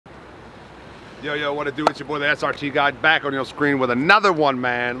Yo, yo, what it do? It's your boy, the SRT guy, back on your screen with another one,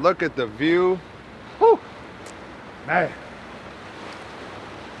 man. Look at the view. Whew. Man.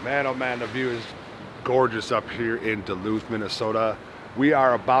 Man, oh man, the view is gorgeous up here in Duluth, Minnesota. We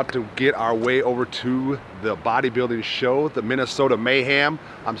are about to get our way over to the bodybuilding show, the Minnesota Mayhem.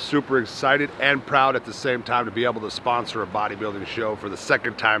 I'm super excited and proud at the same time to be able to sponsor a bodybuilding show for the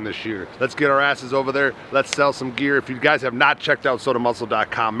second time this year. Let's get our asses over there. Let's sell some gear. If you guys have not checked out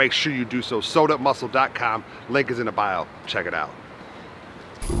sodamuscle.com, make sure you do so. sodamuscle.com. Link is in the bio. Check it out.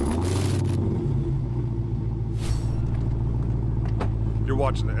 You're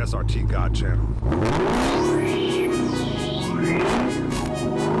watching the SRT God channel.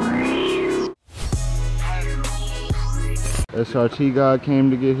 SRT God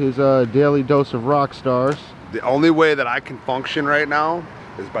came to get his daily dose of rock stars. The only way that I can function right now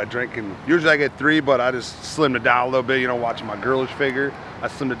is by drinking. Usually I get 3, but I just slimmed it down a little bit, you know, watching my girlish figure. I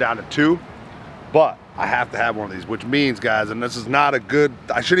slimmed it down to 2, but I have to have one of these, which means, guys, and this is not a good,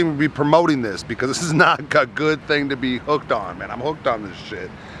 I shouldn't even be promoting this because this is not a good thing to be hooked on, man. I'm hooked on this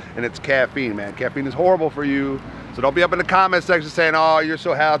shit, and it's caffeine, man. Caffeine is horrible for you. So don't be up in the comment section saying, oh, you're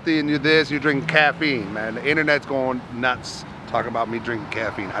so healthy and you're this, you're drinking caffeine, man. The internet's going nuts talking about me drinking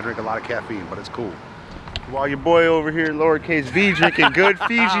caffeine. I drink a lot of caffeine, but it's cool. While your boy over here, lowercase v, drinking good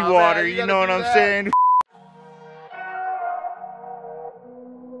Fiji water, man, you know what I'm saying?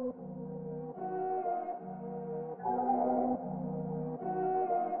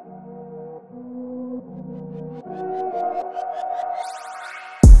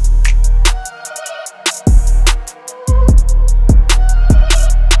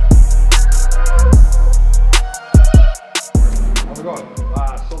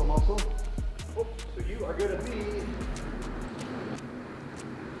 Soda muscle. Oh, so you are gonna be.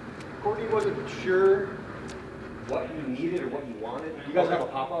 Courtney wasn't sure what you needed or what you wanted. You guys have a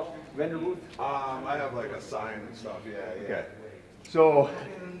pop-up vendor booth? I have like a sign and stuff, yeah. Okay. So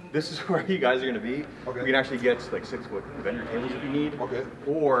this is where you guys are gonna be. Okay. We can actually get like 6-foot vendor tables if you need. Okay.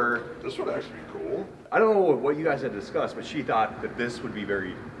 Or This would actually be cool. I don't know what you guys had discussed, but she thought that this would be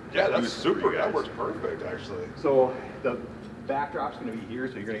very Yeah, that's useful for super. you That guys. works perfect, actually. So the backdrop's gonna be here,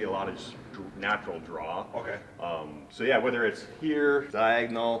 so you're gonna get a lot of just natural draw. Okay. So yeah, whether it's here,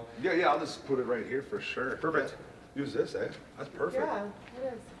 diagonal. Yeah, I'll just put it right here for sure. Perfect. Use this, eh? That's perfect. Yeah,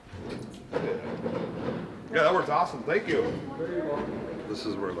 it is. Yeah, that works awesome. Thank you. This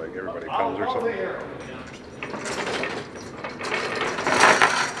is where like everybody comes or something.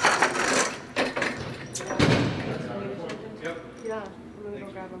 Yeah, I'm gonna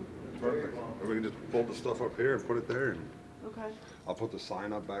go grab them. Perfect. Or we can just fold the stuff up here and put it there, and Okay. I'll put the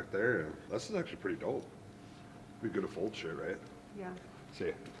sign up back there. And this is actually pretty dope. Be good to fold shit, right? Yeah. See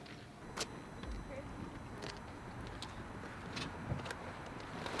ya.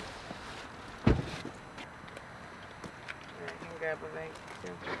 I can grab a bag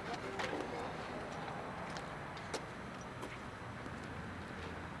too.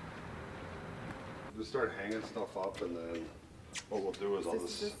 Just start hanging stuff up, and then what we'll do is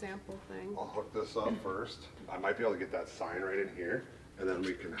This is a sample thing. I'll hook this up first. I might be able to get that sign right in here, and then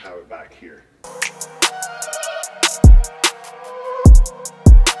we can have it back here.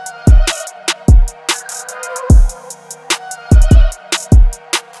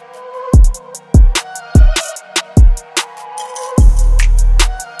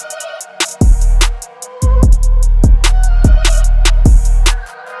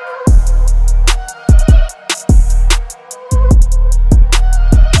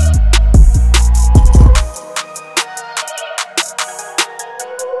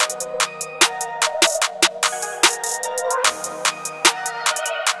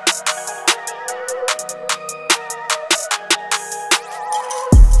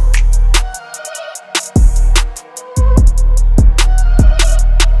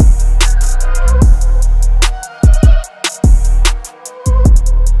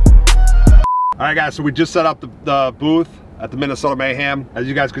 All right, guys, so we just set up the booth at the Minnesota Mayhem. As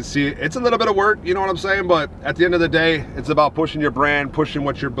you guys can see, it's a little bit of work, you know what I'm saying? But at the end of the day, it's about pushing your brand, pushing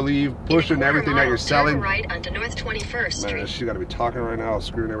what you believe, pushing everything that you're selling. Turn right onto North 21st Street. Man, she gotta be talking right now,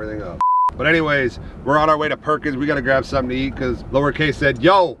 screwing everything up. But anyways, we're on our way to Perkins. We gotta grab something to eat because lowercase said,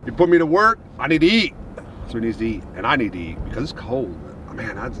 yo, you put me to work, I need to eat. So he needs to eat, and I need to eat because it's cold.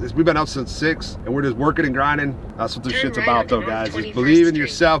 Man, we've been out since 6 and we're just working and grinding. That's what this shit's about though, guys. Just believe in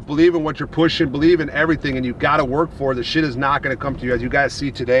yourself, believe in what you're pushing, believe in everything, and you gotta work for it. The shit is not gonna come to you. As you guys see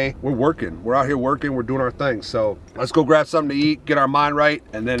today, we're working. We're out here working, we're doing our thing. So let's go grab something to eat, get our mind right,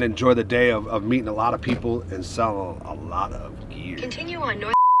 and then enjoy the day of meeting a lot of people and selling a lot of gear. Continue on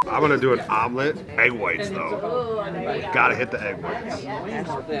North I'm gonna do an omelet, egg whites though. Gotta hit the egg whites.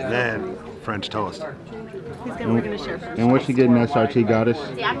 And then French toast. We're gonna share French. And what's she getting, SRT goddess?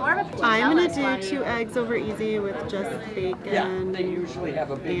 I'm gonna do 2 eggs over easy with just bacon,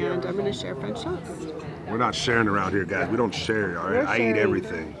 and I'm gonna share French toast. We're not sharing around here, guys. We don't share, all right? I eat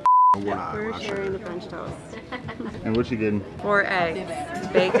everything. We're not. We're sharing the French toast. And what's she getting? 4 eggs,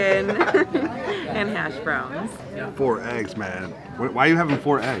 bacon, and hash browns. 4 eggs, man. Why are you having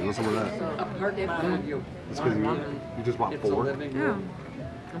 4 eggs? What's up with that? That's because you just want 4? Yeah.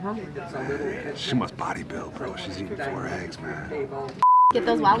 She must bodybuild, bro. She's eating 4 eggs, man. Get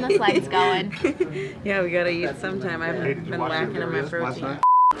those wellness legs going. Yeah, we gotta eat sometime. I've Hey, did you been watch lacking your in my videos last protein. night?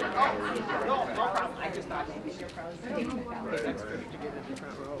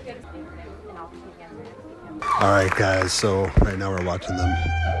 All right, guys. So right now we're watching them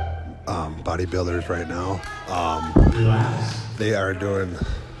bodybuilders right now. They are doing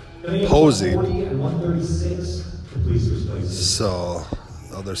posing. So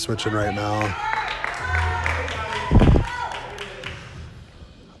they're switching right now.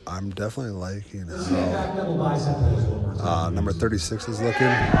 I'm definitely liking how number 36 is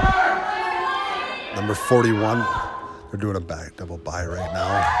looking. Number 41, they're doing a back double bi right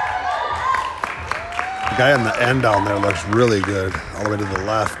now. The guy on the end down there looks really good, all the way to the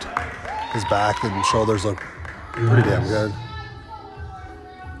left. His back and shoulders look pretty damn good.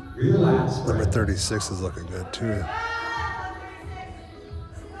 Number 36 is looking good too.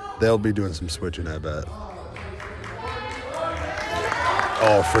 They'll be doing some switching, I bet.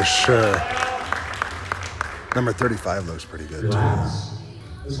 Oh, for sure. Number 35 looks pretty good too.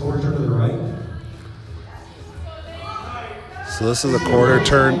 This quarter turn to the right. So this is a quarter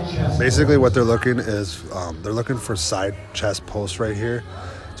turn. Basically what they're looking is, they're looking for side chest posts right here.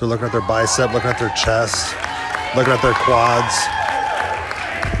 So looking at their bicep, looking at their chest, looking at their quads.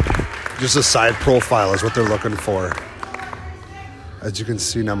 Just a side profile is what they're looking for. As you can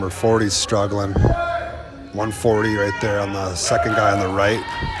see, number 40 is struggling. 140 right there on the second guy on the right.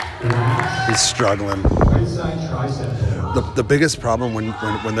 He's struggling. Right side tricep. The biggest problem when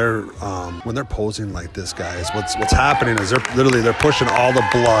they're posing like this, guys, what's happening is they're pushing all the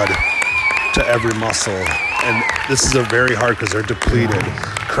blood to every muscle, and this is a very hard because they're depleted.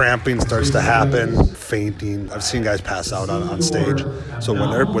 Cramping starts to happen, fainting. I've seen guys pass out on stage. So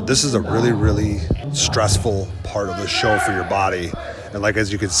this is a really stressful part of the show for your body. And like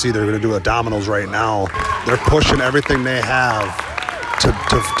as you can see, they're going to do abdominals right now. They're pushing everything they have to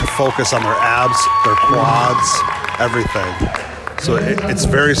focus on their abs, their quads, everything. So it's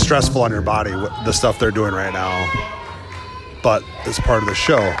very stressful on your body, the stuff they're doing right now. But it's part of the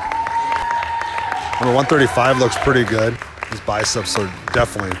show. Number 135 looks pretty good. His biceps are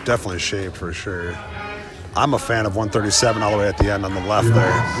definitely shaped for sure. I'm a fan of 137 all the way at the end on the left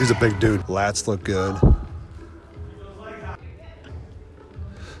there. He's a big dude. Lats look good.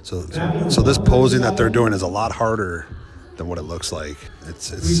 So this posing that they're doing is a lot harder than what it looks like. It's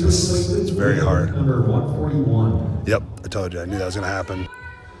very hard. Number 141. Yep, I told you. I knew that was going to happen.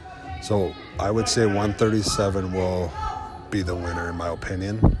 So I would say 137 will be the winner in my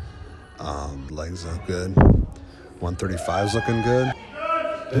opinion. Legs look good. 135 is looking good.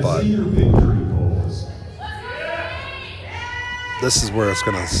 Let's see your victory pose. This is where it's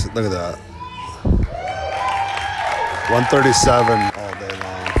going to, look at that. 137 all day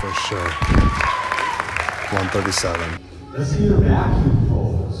long for sure. 137. Let's see your vacuum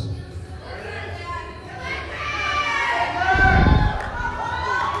pose.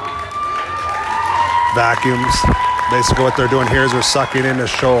 Vacuums. Basically what they're doing here is they're sucking in to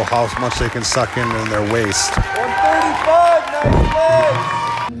show how much they can suck in their waist. 135, nice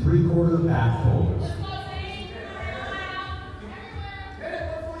legs. 3/4 back pose.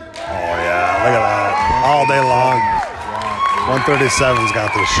 Oh yeah, look at that. All day long. 137's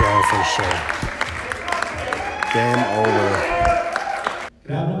got the show for sure. Game over.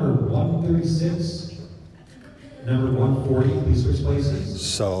 Grab number 136. Number 140, please switch places.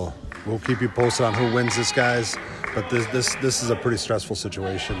 So we'll keep you posted on who wins this, guys. But this is a pretty stressful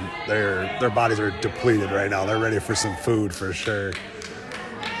situation. Their bodies are depleted right now. They're ready for some food for sure.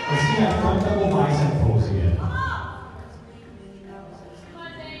 Let's see that front double bicep pose again.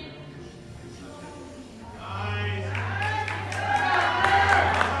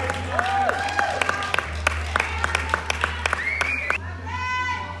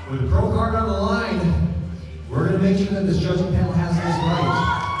 With the pro card on the line, we're going to make sure that this judging panel has this right.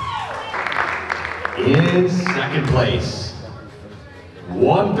 In second place,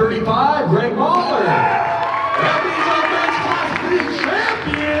 135, Greg Mahler. That means our men's class league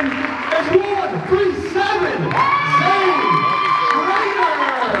champion is 137, Zane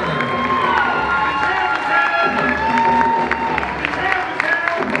Schrader.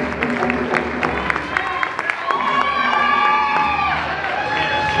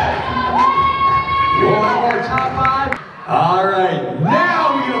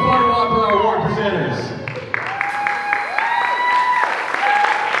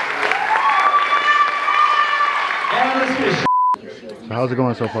 So how's it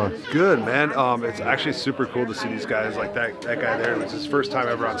going so far? Good, man. It's actually super cool to see these guys, like that guy there. It was his first time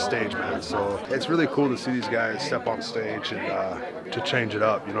ever on stage, man. So it's really cool to see these guys step on stage and to change it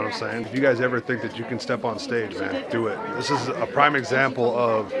up. You know what I'm saying? If you guys ever think that you can step on stage, man, do it. This is a prime example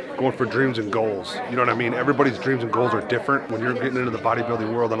of going for dreams and goals. You know what I mean? Everybody's dreams and goals are different when you're getting into the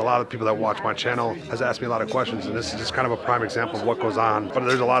bodybuilding world, and a lot of people that watch my channel has asked me a lot of questions, and this is just kind of a prime example of what goes on. But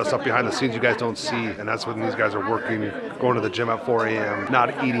there's a lot of stuff behind the scenes you guys don't see, and that's when these guys are working, going to the gym at 4 a.m.,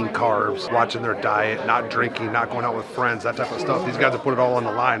 not eating carbs, watching their diet, not drinking, not going out with friends, that type of stuff. These guys have put it all on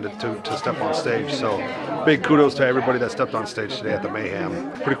the line to step on stage. So big kudos to everybody that stepped on stage today at the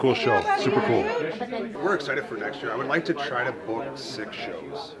Mayhem. Pretty cool show, super cool. We're excited for next year. I would like to try to book 6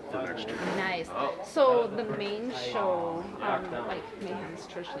 shows for next year. Nice. So the main show, like Mayhem's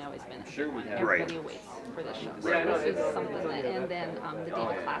traditionally always been, everybody waits for this show. So this is something that, and then the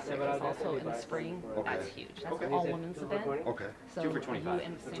Diva Classic is also in the spring. That's huge. That's an all-women's event. Okay. So 2 for $25. You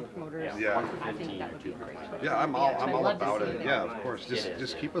and the same promoters. Yeah. I think that would be great. Yeah, I'm all about it. Yeah, of course.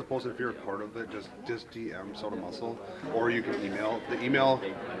 Just keep us posted if you're a part of it. Just DM Soda Muscle, or you can email. The email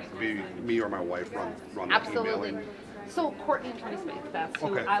be me or my wife run Absolutely. emailing. So Courtney and Tony Smith, that's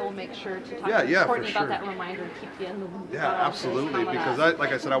who I will make sure to talk to Courtney about that reminder and keep you in the loop. Yeah, absolutely. Because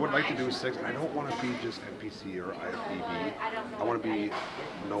like I said, I would like to do 6, and I don't want to be just NPC or IFBB. I want to be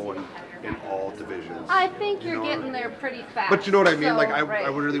known in all divisions. I think you're getting there pretty fast. But you know what I mean? So, like I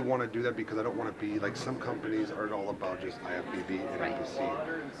would really want to do that because I don't want to be like some companies are all about just IFBB and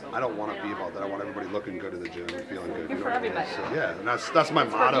NPC. I don't want to be about that. I want everybody looking good in the gym and feeling good. You're for everybody. So, yeah, and that's my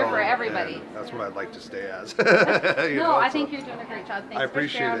motto. You're for everybody. That's what I'd like to stay as. No, I think you're doing a great job. Thanks I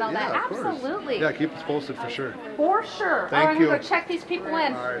appreciate for sharing all it. that. Yeah, of Absolutely. Course. Yeah, keep us posted for sure. For sure. Thank I'm you. going to go check these people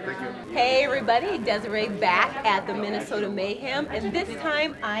in. All right, thank you. Hey everybody, Desiree back at the Minnesota Mayhem, and this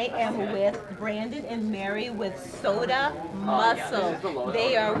time I am with Brandon and Mary with Soda Muscle.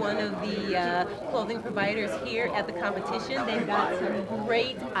 They are one of the clothing providers here at the competition. They've got some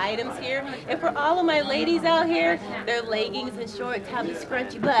great items here. And for all of my ladies out here, their leggings and shorts have the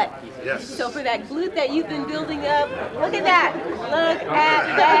scrunchy butt. Yes. So for that glute that you've been building up, look at that. Look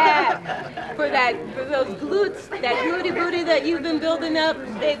at that. For those glutes, that booty that you've been building up,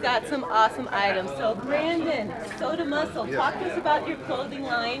 they've got some awesome items. So Brandon, Soda Muscle, talk to us about your clothing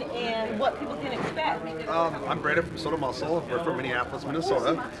line and what people can expect. I'm Brandon from Soda Muscle. We're from Minneapolis,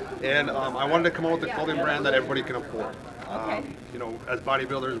 Minnesota, and I wanted to come up with a clothing brand that everybody can afford. You know, as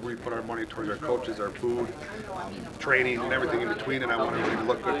bodybuilders, we put our money towards our coaches, our food, training, and everything in between, and I want everybody to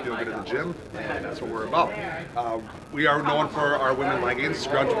look good, feel good in the gym, and that's what we're about. We are known for our women leggings.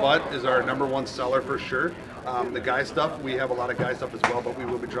 Scrunch Butt is our #1 seller for sure. The guy stuff, we have a lot of guy stuff as well, but we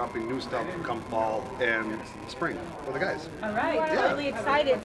will be dropping new stuff come fall and spring for the guys. All right, totally excited.